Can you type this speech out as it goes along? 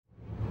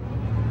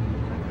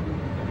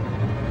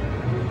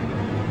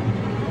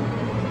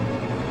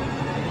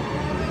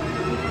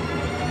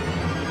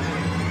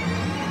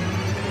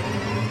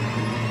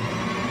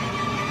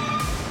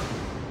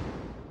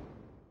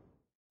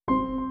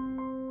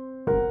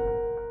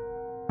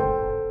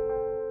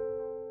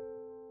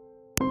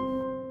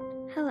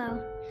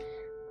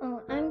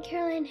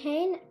I'm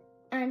Hayne,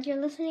 and you're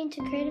listening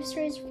to Creative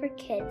Stories for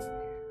Kids.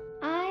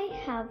 I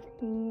have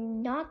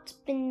not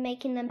been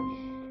making them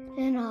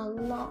in a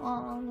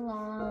long,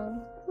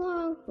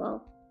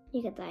 well,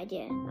 you get the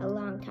idea, a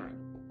long time.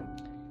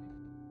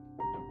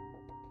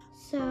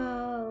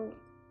 So,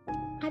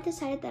 I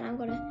decided that I'm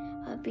going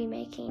to be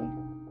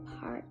making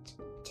part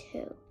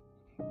 2,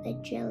 the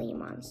Jelly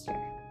Monster.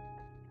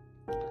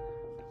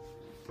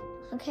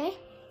 Okay,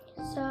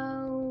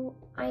 so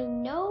I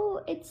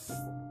know it's,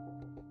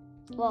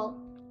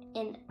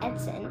 in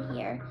Edson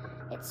here,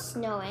 it's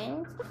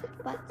snowing,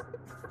 but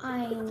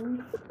I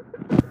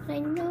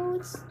know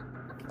it's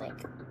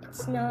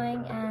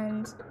snowing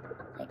and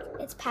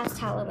it's past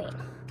Halloween.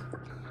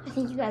 I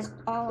think you guys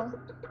all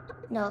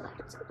know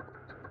that.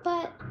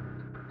 But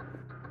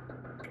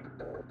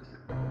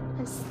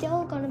I'm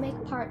still gonna make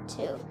part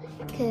 2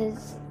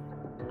 because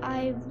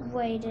I've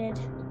waited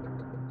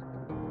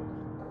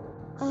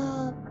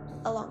a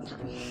long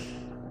time,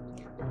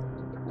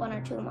 1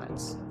 or 2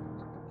 months.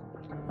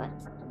 But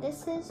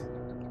this is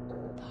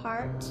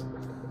part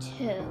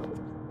 2,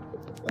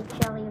 the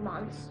Jelly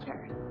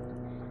Monster.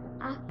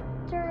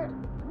 After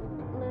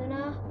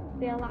Luna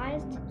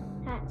realized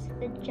that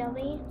the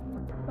Jelly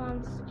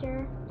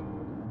Monster,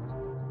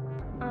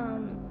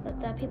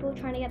 the people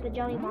trying to get the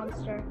Jelly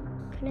Monster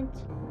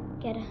couldn't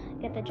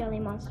get the Jelly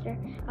Monster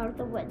out of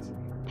the woods.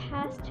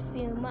 Past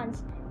few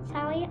months,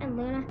 Sally and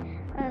Luna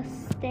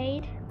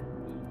stayed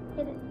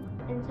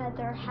inside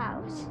their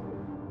house.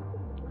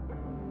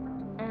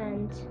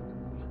 And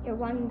you're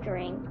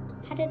wondering,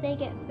 how did they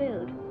get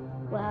food?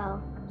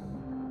 Well,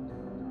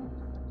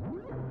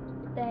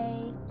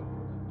 they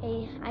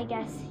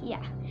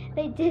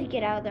did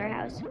get out of their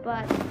house,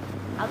 but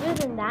other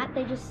than that,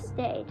 they just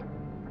stayed.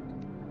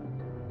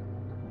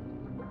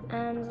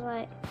 And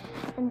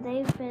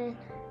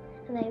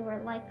they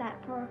were like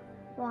that for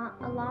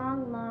a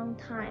long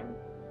time,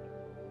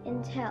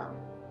 until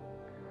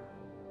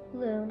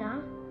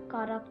Luna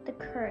got up the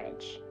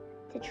courage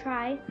to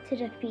try to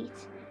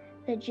defeat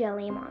the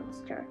Jelly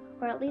Monster,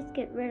 or at least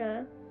get rid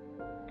of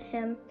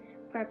him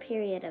for a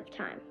period of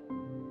time.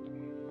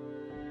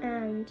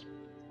 And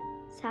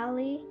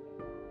Sally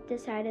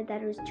decided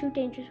that it was too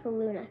dangerous for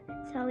Luna.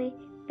 Sally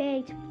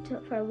begged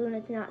for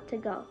Luna not to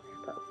go,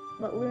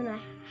 but Luna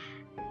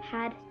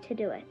had to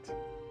do it.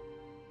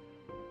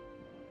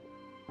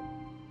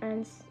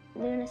 And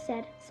Luna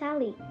said,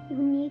 "Sally, you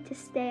need to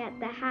stay at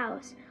the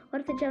house. What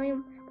if the Jelly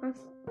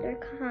Monster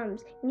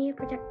comes? You need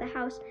to protect the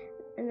house."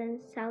 And then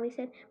Sally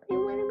said, "But I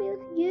want to be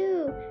with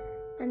you."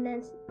 And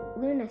then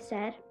Luna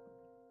said,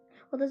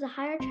 "Well, there's a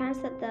higher chance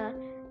that the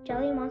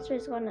Jelly Monster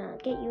is going to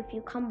get you if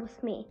you come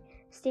with me.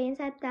 Stay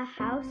inside the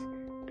house,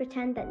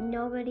 pretend that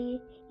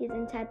nobody is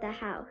inside the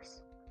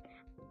house."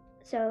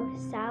 So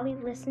Sally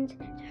listened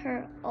to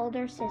her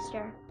older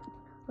sister,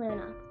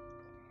 Luna.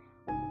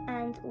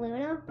 And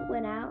Luna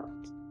went out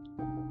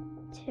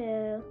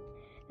to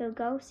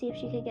go see if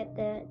she could get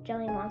the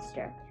Jelly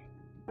Monster.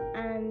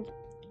 And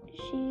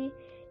she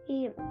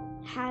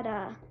had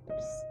a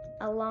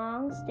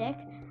long stick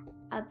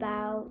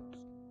about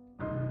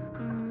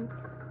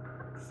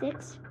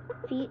 6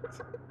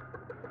 feet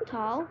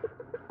tall,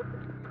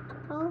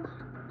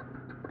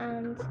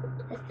 and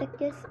the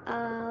thickness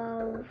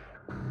of,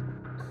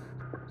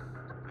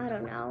 I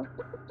don't know,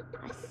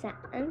 a cent.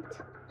 And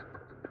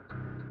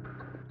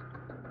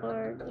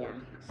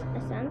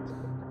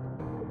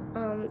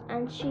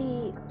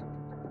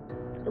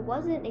it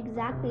wasn't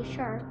exactly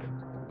sharp,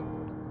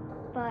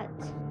 but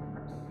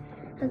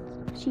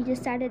she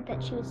decided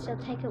that she would still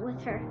take it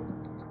with her.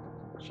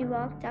 She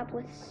walked up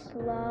with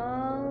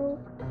slow,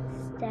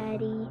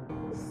 steady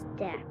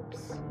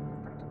steps,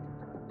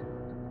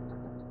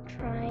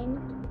 trying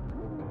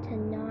to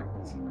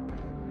not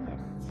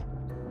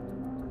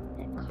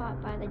get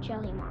caught by the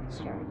Jelly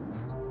Monster.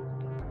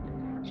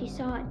 She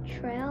saw a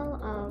trail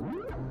of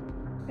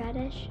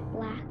reddish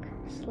black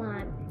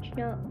slime. She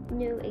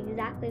knew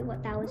exactly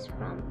what that was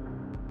from,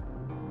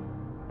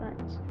 but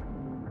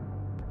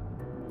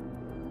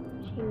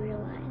she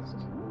realized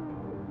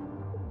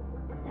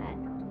that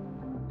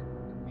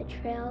the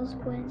trails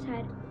go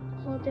inside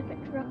all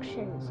different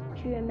directions.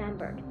 She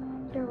remembered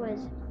there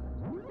was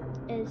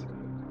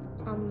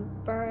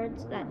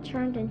birds that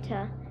turned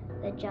into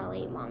the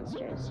Jelly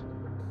Monsters.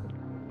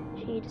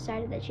 She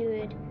decided that she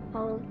would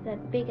follow the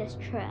biggest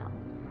trail,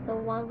 the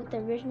one with the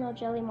original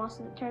Jelly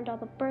Monster that turned all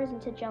the birds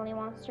into Jelly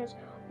Monsters,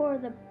 or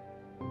the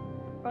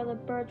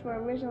birds were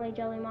originally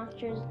Jelly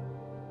Monsters,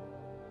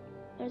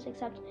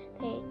 except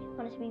they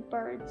wanted to be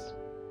birds.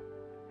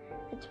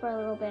 It's for a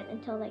little bit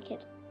until they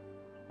could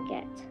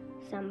get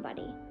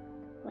somebody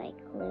like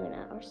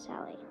Luna or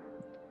Sally.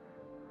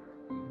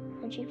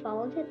 And she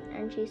followed it,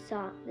 and she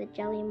saw the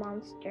Jelly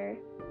Monster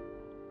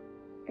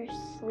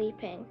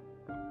sleeping.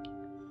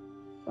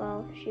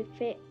 Well, she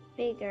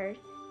figured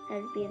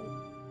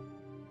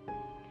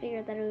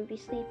that it would be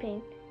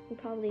sleeping, and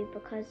probably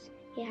because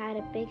he had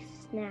a big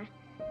snack.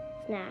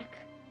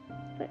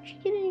 But she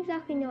didn't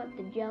exactly know what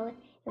the Jelly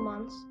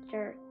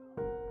Monster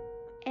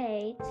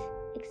ate,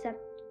 except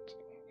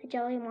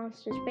jelly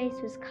monster's face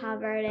was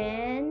covered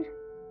in...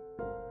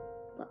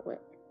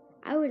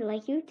 I would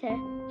like you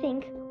to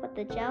think what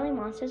the jelly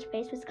monster's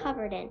face was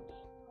covered in.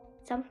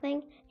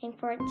 Something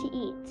for it to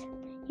eat.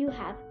 You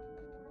have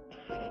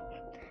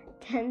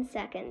 10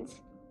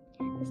 seconds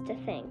just to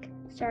think,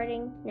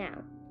 starting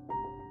now.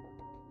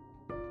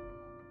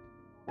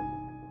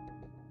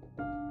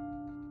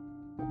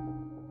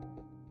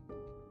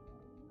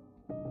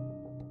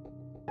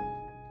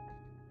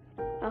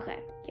 Okay,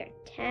 your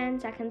 10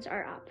 seconds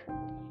are up.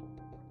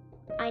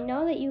 I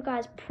know that you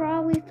guys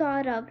probably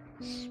thought of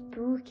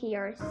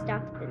spookier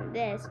stuff than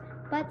this,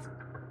 but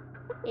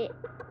it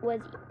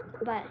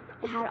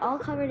had all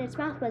covered its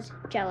mouth was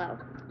Jell-O.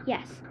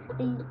 Yes,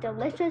 the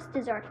delicious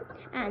dessert.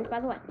 And by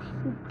the way, if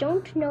you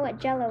don't know what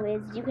Jell-O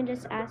is, you can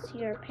just ask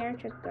your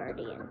parent or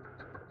guardian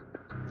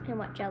and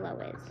what Jell-O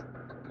is.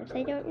 If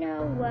they don't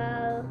know,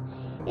 well,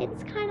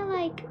 it's kind of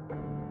like,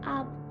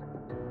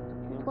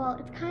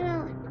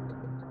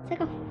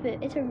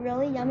 it's a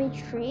really yummy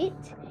treat.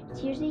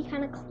 It's usually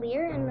kind of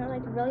clear and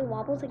like really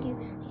wobbles. Like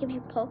if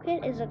you poke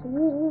it, it's like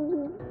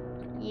woo.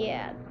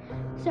 Yeah.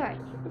 Sorry,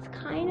 it's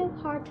kind of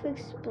hard to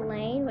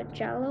explain what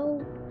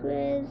Jell-O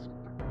is,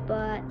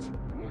 but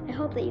I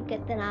hope that you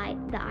get the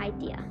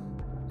idea.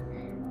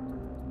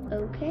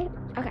 Okay.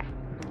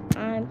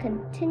 I'm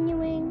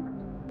continuing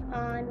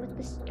on with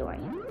the story.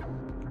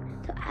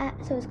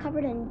 So it's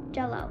covered in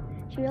Jell-O.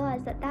 She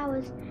realized that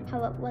was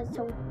how it was,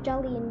 so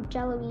jelly and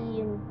jello-y,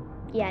 and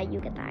yeah, you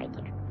get the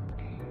idea.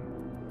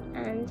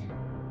 And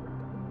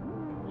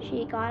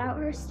she got out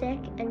her stick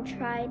and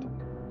tried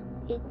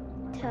it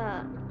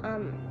to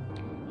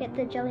get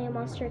the jelly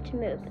monster to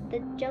move. The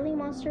jelly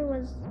monster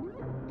was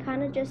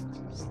kind of just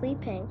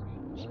sleeping.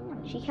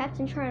 She kept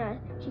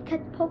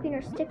poking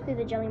her stick through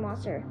the jelly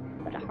monster,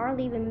 but it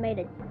hardly even made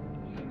it.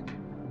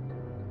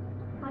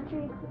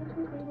 Audrey,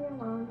 please leave me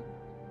alone.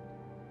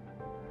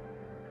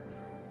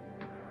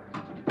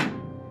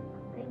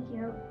 Thank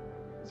you.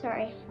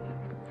 Sorry.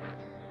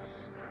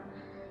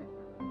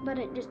 But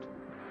it just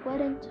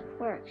wouldn't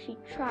work. She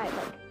tried,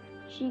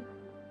 you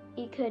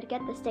could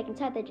get the stick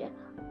inside the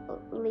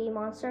jelly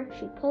monster.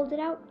 She pulled it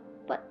out,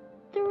 but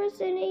there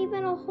wasn't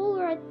even a hole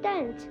or a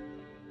dent.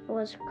 It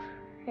was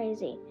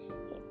crazy.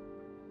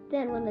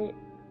 Then when the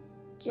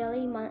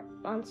jelly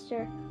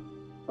monster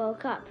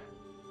woke up,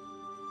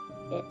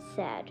 it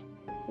said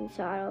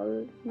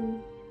inside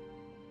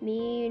a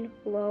mean,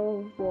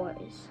 low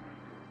voice,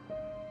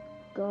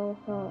 "Go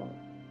home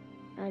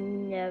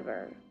and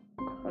never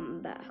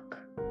come back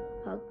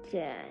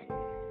again."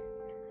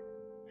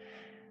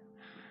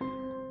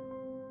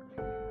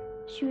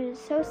 She was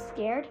so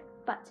scared,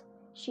 but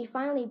she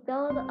finally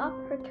built up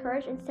her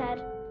courage and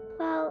said,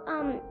 "Well,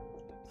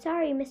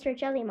 sorry, Mr.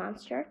 Jelly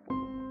Monster,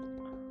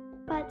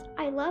 but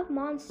I love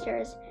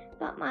monsters,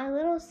 but my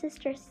little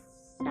sister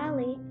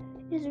Sally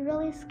is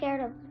really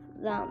scared of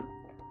them.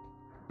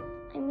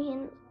 I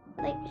mean,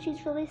 like,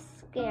 she's really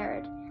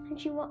scared, and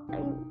she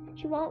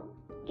won't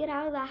get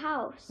out of the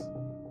house.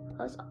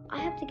 I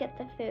have to get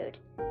the food,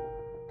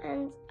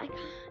 and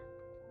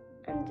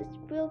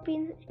we'll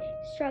be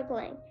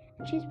struggling.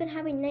 And she's been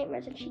having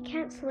nightmares, and she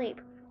can't sleep.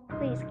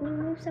 Please, can you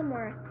move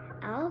somewhere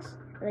else?"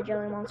 And the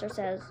jelly monster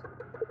says,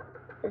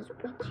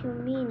 "What do you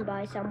mean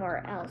by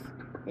somewhere else?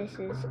 This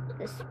is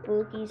the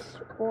spooky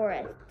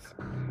forest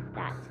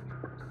that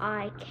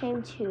I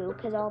came to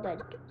because all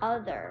the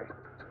other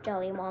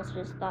jelly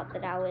monsters thought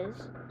that I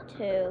was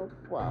too,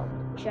 well,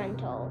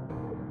 gentle."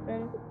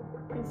 And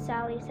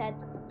Sally said,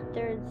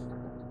 "There's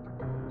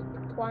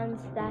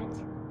ones that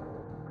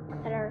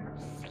are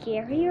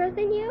scarier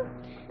than you?"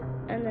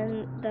 And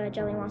then the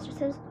jelly monster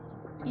says,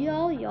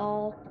 Yeah,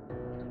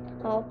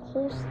 of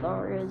course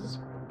there is.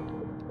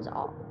 There's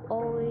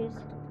always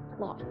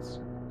lots.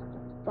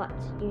 But,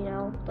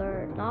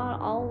 they're not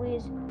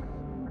always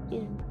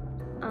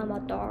a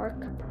dark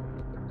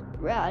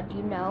red,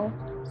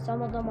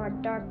 Some of them are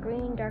dark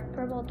green, dark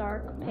purple,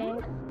 dark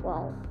pink.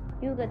 Well,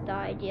 you get the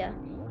idea.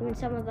 Even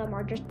some of them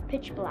are just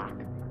pitch black.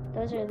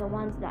 Those are the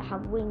ones that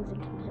have wings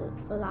and can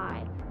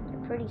fly.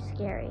 They're pretty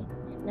scary.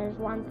 And there's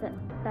ones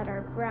that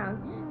are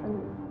brown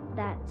and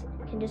that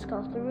can just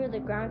go through the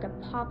ground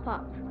and pop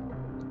up.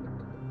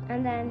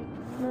 And then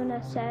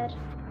Luna said,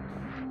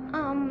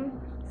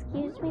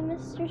 "Excuse me,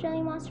 Mr.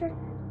 Jelly Monster,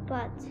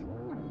 but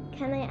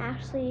can they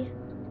actually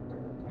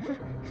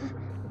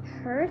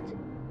hurt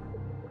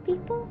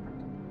people?"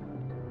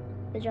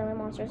 The jelly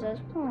monster says,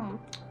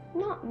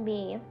 "Not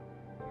me.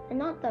 And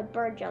not the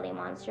bird jelly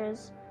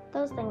monsters.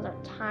 Those things are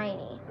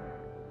tiny.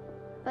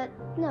 But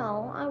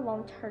no, I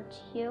won't hurt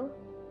you.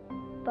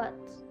 But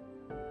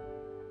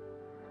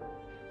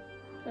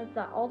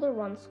the older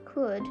ones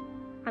could.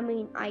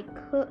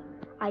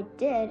 I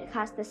did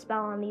cast a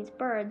spell on these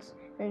birds."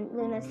 And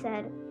Luna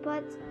said,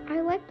 "But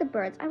I like the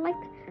birds. I like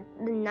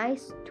the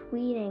nice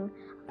tweeting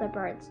of the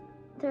birds.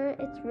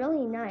 It's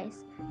really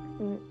nice."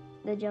 And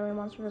the jelly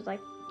monster was like,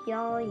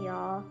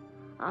 "Yeah.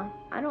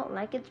 I don't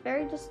like it. It's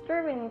very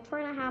disturbing. I'm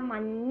trying to have my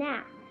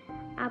nap."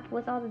 apple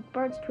with all the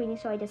birds tweeting,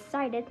 so I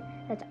decided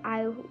that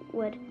I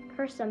would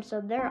curse them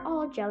so they're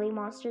all jelly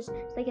monsters, so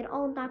they can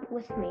all nap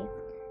with me.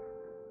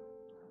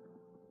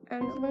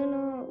 And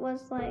Luna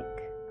was like,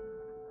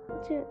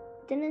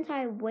 didn't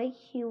I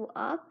wake you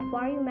up?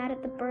 Why are you mad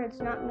at the birds,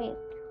 not me?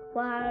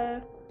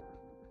 Well,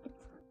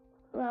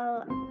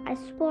 I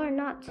swore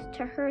not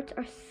to hurt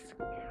or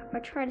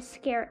try to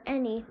scare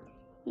any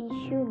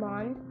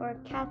human or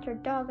cat or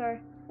dog or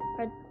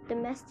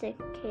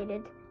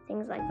domesticated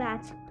things like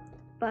that.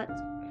 But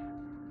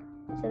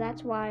so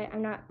that's why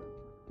I'm not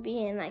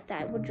being like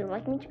that. Would you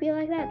like me to be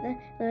like that?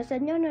 Then I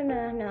said,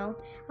 no.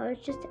 I was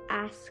just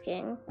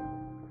asking.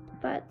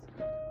 But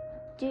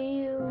do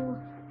you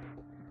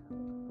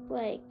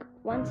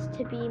want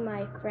to be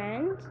my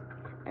friend?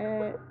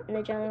 And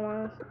the jelly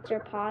monster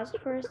paused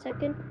for a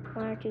second,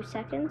 1 or 2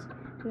 seconds,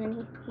 and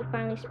then he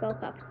finally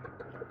spoke up.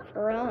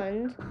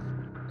 Friend?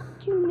 What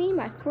do you mean,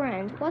 my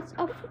friend? What's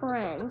a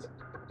friend?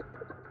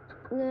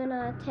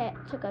 Luna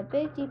took a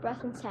big deep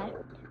breath and said,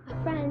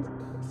 a friend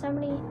is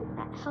somebody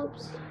that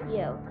helps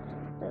you.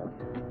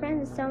 A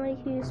friend is somebody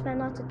who you spend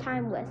lots of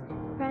time with.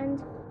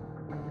 Friend.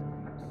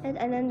 And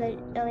then the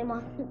jelly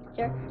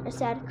monster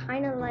said,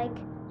 kind of like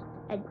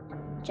a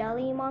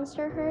jelly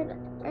monster herd.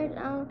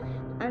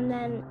 And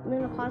then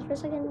Luna paused for a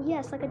second.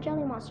 Yes, like a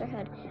jelly monster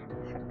herd.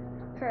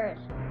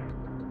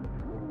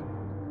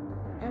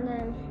 And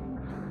then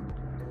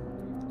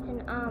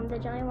the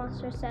jelly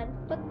monster said,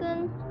 but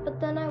then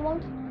I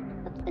won't.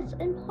 It's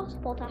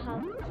impossible to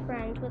have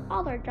friends with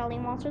other jelly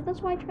monsters.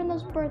 That's why I turned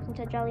those birds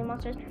into jelly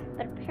monsters.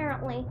 But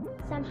apparently,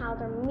 somehow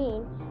they're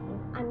mean.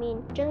 I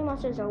mean, jelly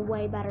monsters are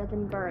way better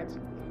than birds.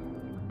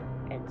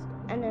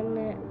 And then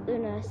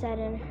Luna said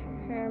in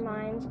her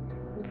mind,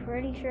 I'm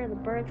pretty sure the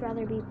birds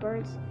rather be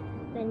birds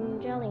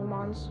than jelly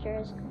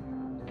monsters.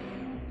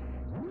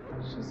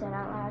 She said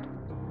out loud.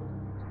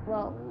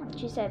 Well,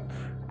 she said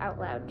out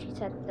loud. She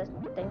said the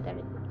thing that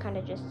it kind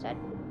of just said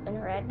in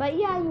her head. But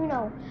yeah,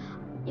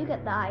 you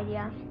get the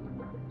idea.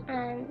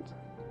 And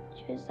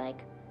she was like,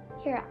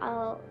 here,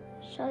 I'll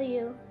show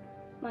you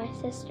my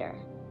sister.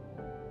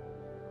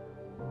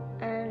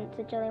 And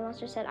the jelly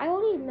monster said, I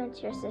only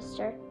meant your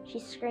sister. She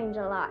screams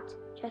a lot.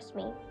 Trust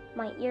me,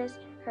 my ears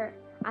hurt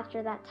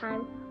after that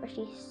time where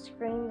she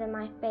screamed in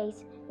my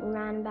face and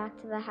ran back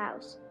to the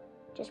house.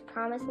 Just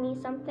promise me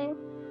something?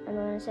 And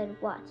Luna said,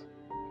 what?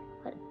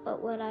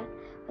 What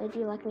would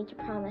you like me to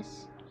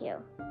promise you?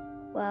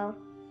 Well,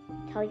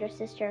 tell your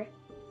sister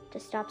to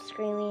stop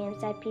screaming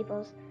inside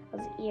people's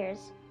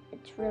ears.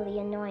 It's really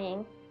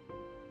annoying.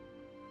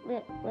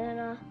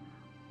 Luna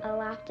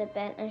laughed a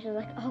bit and she was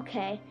like,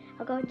 okay,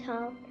 I'll go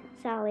tell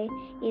Sally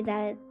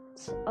that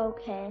it's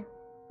okay.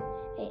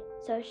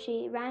 So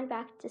she ran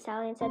back to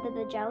Sally and said that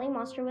the jelly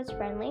monster was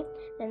friendly.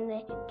 Then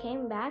they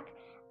came back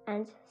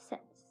and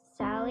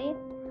Sally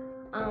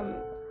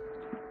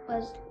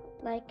was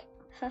like,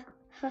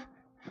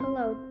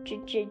 hello,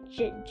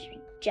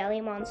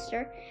 jelly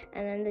monster.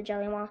 And then the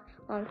jelly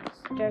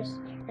monster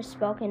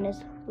spoke in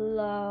his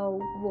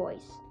low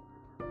voice.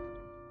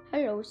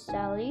 Hello,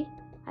 Sally.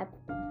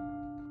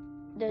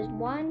 There's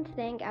one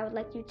thing I would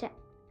like to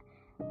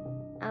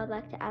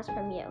ask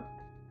from you.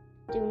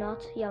 Do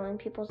not yell in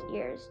people's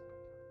ears.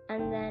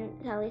 And then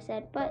Sally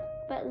said, but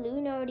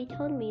Luna already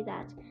told me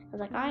that. I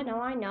was like, I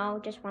know,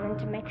 just wanted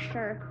to make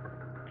sure.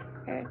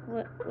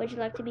 Would you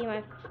like to be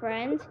my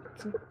friend?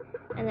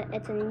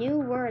 It's a new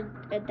word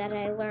that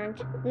I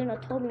learned. Luna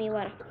told me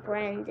what a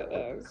friend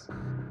is.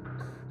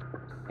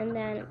 And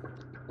then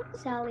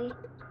Sally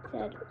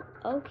said,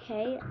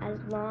 okay, as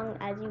long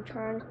as you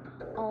turn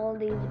all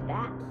these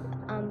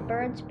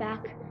birds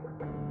back,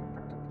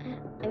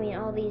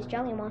 all these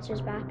jelly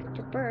monsters back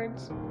to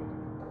birds.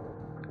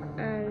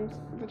 And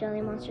the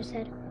jelly monster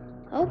said,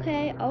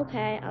 okay, I'll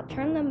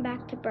turn them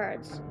back to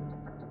birds.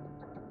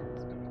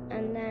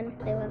 And then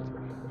they lived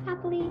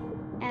happily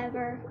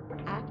ever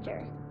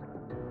after.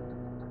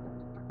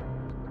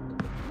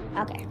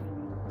 Okay.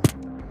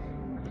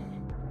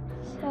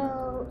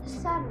 So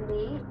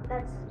sadly,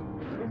 they're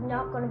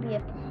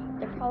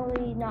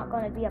probably not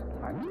going to be a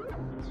part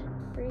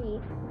 3,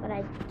 but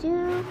I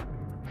do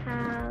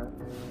have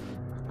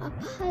a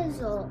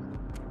puzzle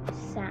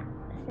sound,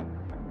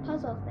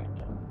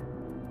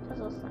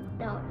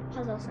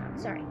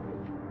 sorry.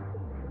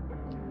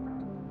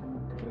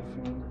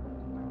 Listen.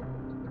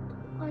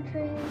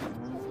 Audrey,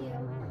 it's you.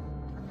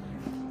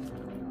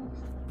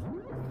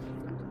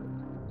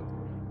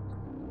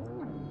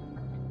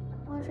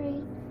 Audrey,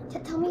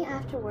 tell me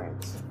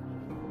afterwards.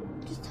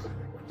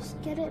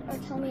 Just get it or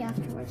tell me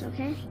afterwards,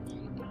 okay?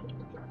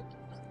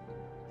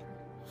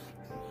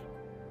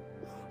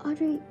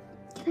 Audrey,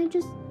 can I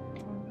just...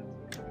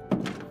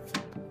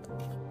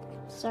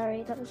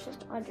 Sorry, that was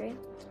just Audrey.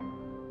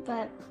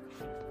 But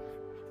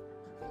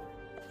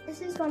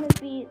this is going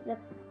to be the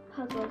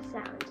puzzle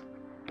sound.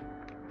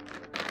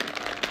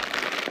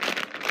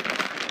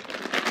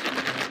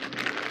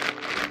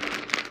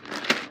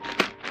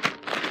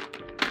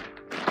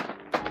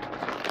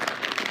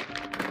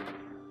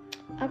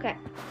 Okay,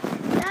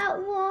 that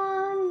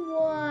one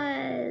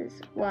was,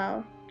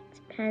 well,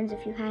 it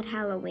depends if you had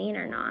Halloween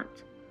or not.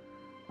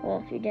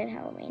 Well, if you did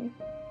Halloween.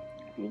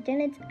 If you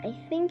didn't, I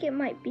think it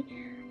might be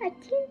a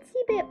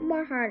teensy bit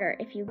more harder.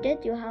 If you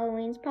did do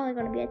Halloween, it's probably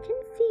going to be a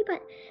teensy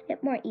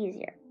bit more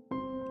easier.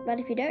 But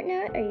if you don't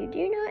know it or you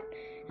do know it,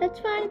 that's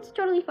fine. It's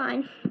totally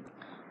fine.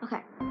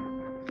 Okay.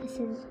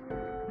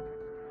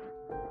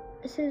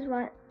 This is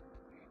what,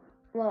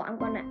 well,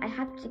 I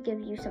have to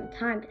give you some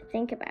time to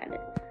think about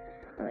it.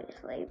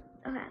 Obviously.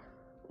 Okay.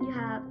 You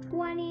have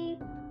 20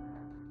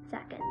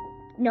 seconds.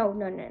 No.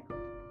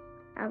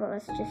 How about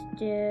let's just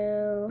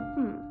do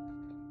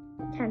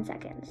 10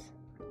 seconds.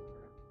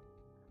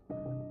 You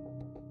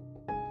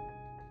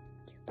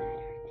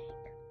better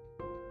think.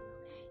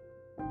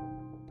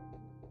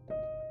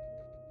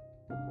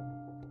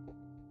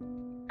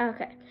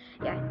 Okay.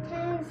 Yeah,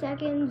 10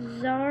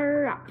 seconds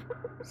are up.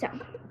 So,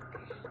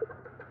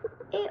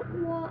 it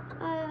was,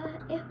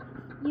 if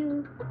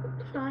you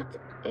thought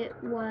it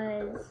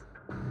was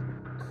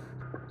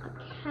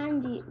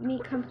me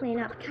crumpling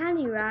up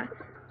candy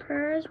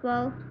wrappers,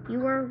 well, you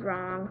were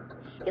wrong.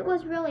 It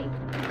was really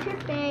a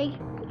trick bag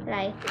that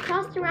I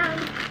tossed around,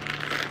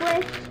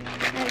 squished,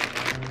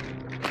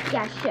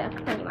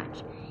 shook, pretty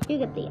much. You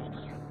get the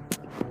idea.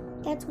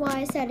 That's why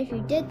I said if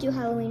you did do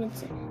Halloween,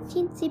 it's a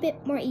teensy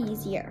bit more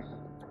easier.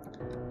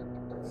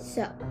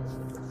 So,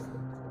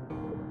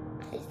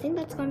 I think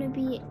that's going to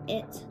be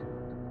it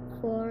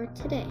for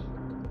today,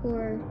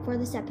 or for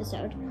this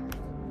episode.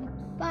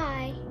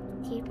 Bye.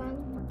 Keep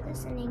on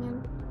listening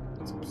and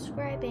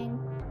subscribing.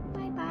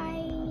 Bye-bye.